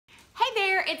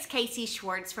there, it's Kasey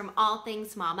Schwartz from All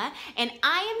Things Mama, and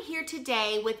I am here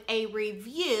today with a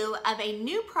review of a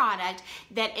new product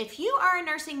that if you are a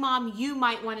nursing mom, you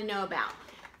might want to know about.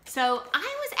 So I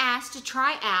was asked to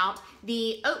try out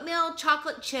the oatmeal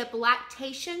chocolate chip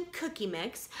lactation cookie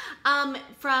mix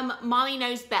from Mommy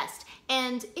Knows Best,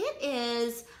 and it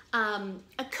is a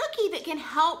cookie that can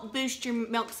help boost your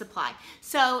milk supply.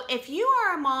 So if you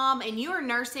are a mom and you are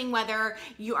nursing, whether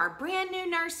you are brand new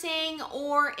nursing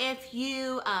or if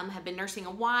you have been nursing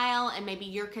a while and maybe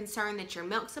you're concerned that your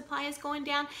milk supply is going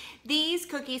down, these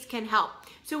cookies can help.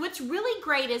 So what's really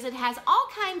great is it has all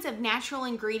kinds of natural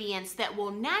ingredients that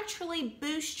will naturally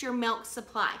boost your milk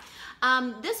supply.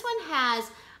 This one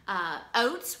has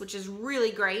oats, which is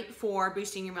really great for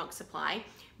boosting your milk supply.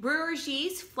 Brewer's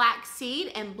yeast,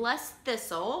 flaxseed, and blessed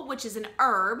thistle, which is an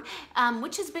herb,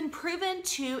 which has been proven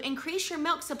to increase your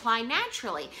milk supply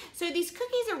naturally. So these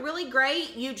cookies are really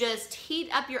great. You just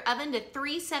heat up your oven to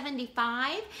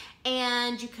 375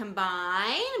 and you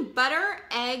combine butter,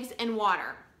 eggs, and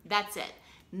water. That's it.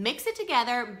 Mix it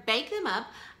together, bake them up,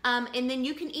 and then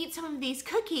you can eat some of these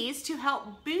cookies to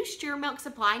help boost your milk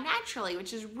supply naturally,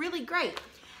 which is really great.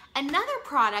 Another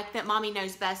product that Mommy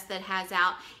Knows Best that has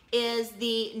out is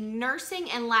the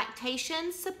nursing and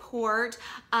lactation support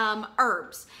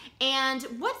herbs. And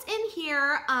what's in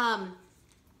here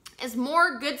is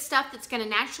more good stuff that's going to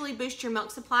naturally boost your milk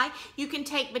supply. You can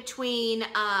take between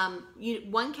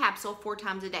one capsule 4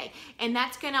 times a day, and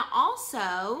that's going to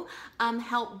also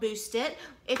help boost it,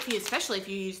 especially if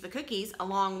you use the cookies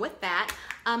along with that.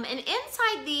 And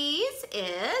inside these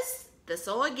is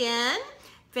thistle again,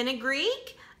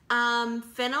 fenugreek,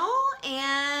 fennel,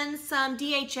 and some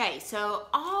DHA. So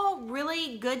all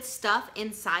really good stuff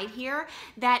inside here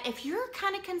that if you're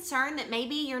kind of concerned that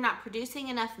maybe you're not producing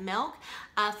enough milk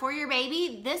for your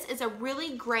baby, this is a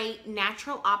really great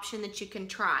natural option that you can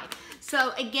try.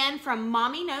 So again, from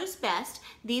Mommy Knows Best,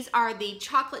 these are the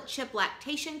chocolate chip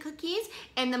lactation cookies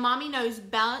and the Mommy Knows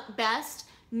Best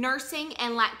nursing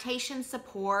and lactation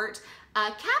support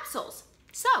capsules.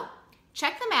 So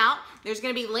check them out. There's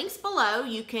going to be links below.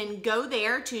 You can go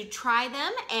there to try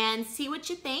them and see what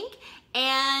you think.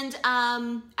 And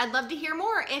I'd love to hear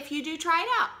more if you do try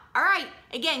it out. All right.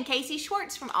 Again, Kasey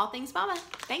Schwartz from All Things Mama.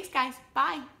 Thanks, guys.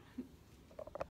 Bye.